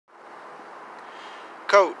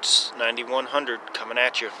Coats 9100 coming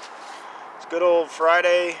at you. It's good old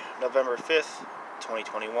Friday, November 5th,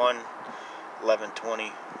 2021,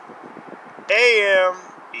 11:20 a.m.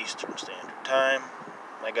 Eastern Standard Time.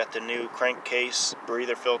 I got the new crankcase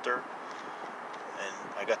breather filter, and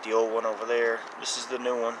I got the old one over there. This is the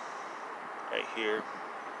new one right here.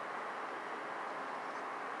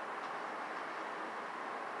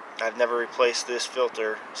 I've never replaced this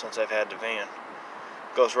filter since I've had the van.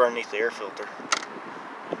 It goes right underneath the air filter.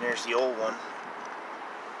 And there's the old one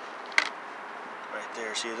right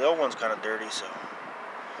there. See, the old one's kind of dirty, so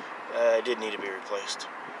it did need to be replaced.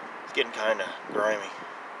 It's getting kind of grimy. I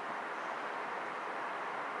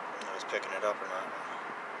don't know if it's picking it up or not.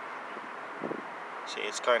 See,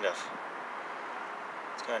 it's kind of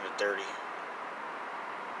dirty.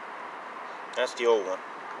 That's the old one.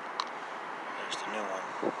 There's the new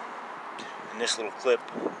one. And this little clip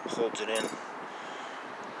holds it in.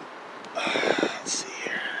 Let's see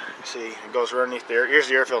here. See, it goes right underneath there. Here's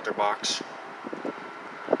the air filter box.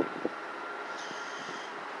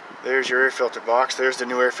 There's your air filter box. There's the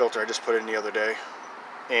new air filter I just put in the other day.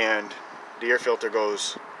 And the air filter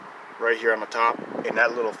goes right here on the top, and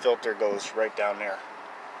that little filter goes right down there.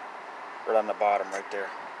 Right on the bottom, right there.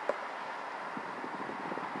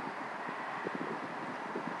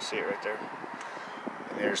 See it right there?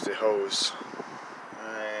 And there's the hose.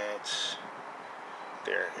 Right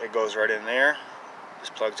there. It goes right in there.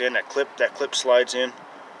 Just plugs in. That clip slides in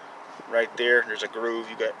right there. There's a groove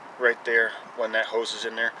you got right there when that hose is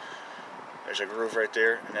in there. There's a groove right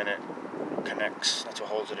there, and then it connects. That's what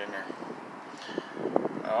holds it in there.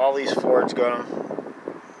 All these Fords got them.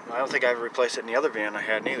 I don't think I ever replaced it in the other van I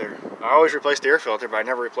had neither. I always replaced the air filter, but I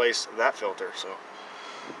never replaced that filter. So,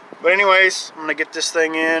 but anyways, I'm gonna get this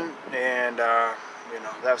thing in, and you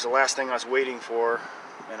know, that was the last thing I was waiting for,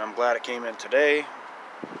 and I'm glad it came in today.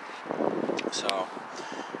 So,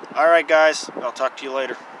 all right, guys, I'll talk to you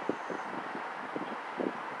later.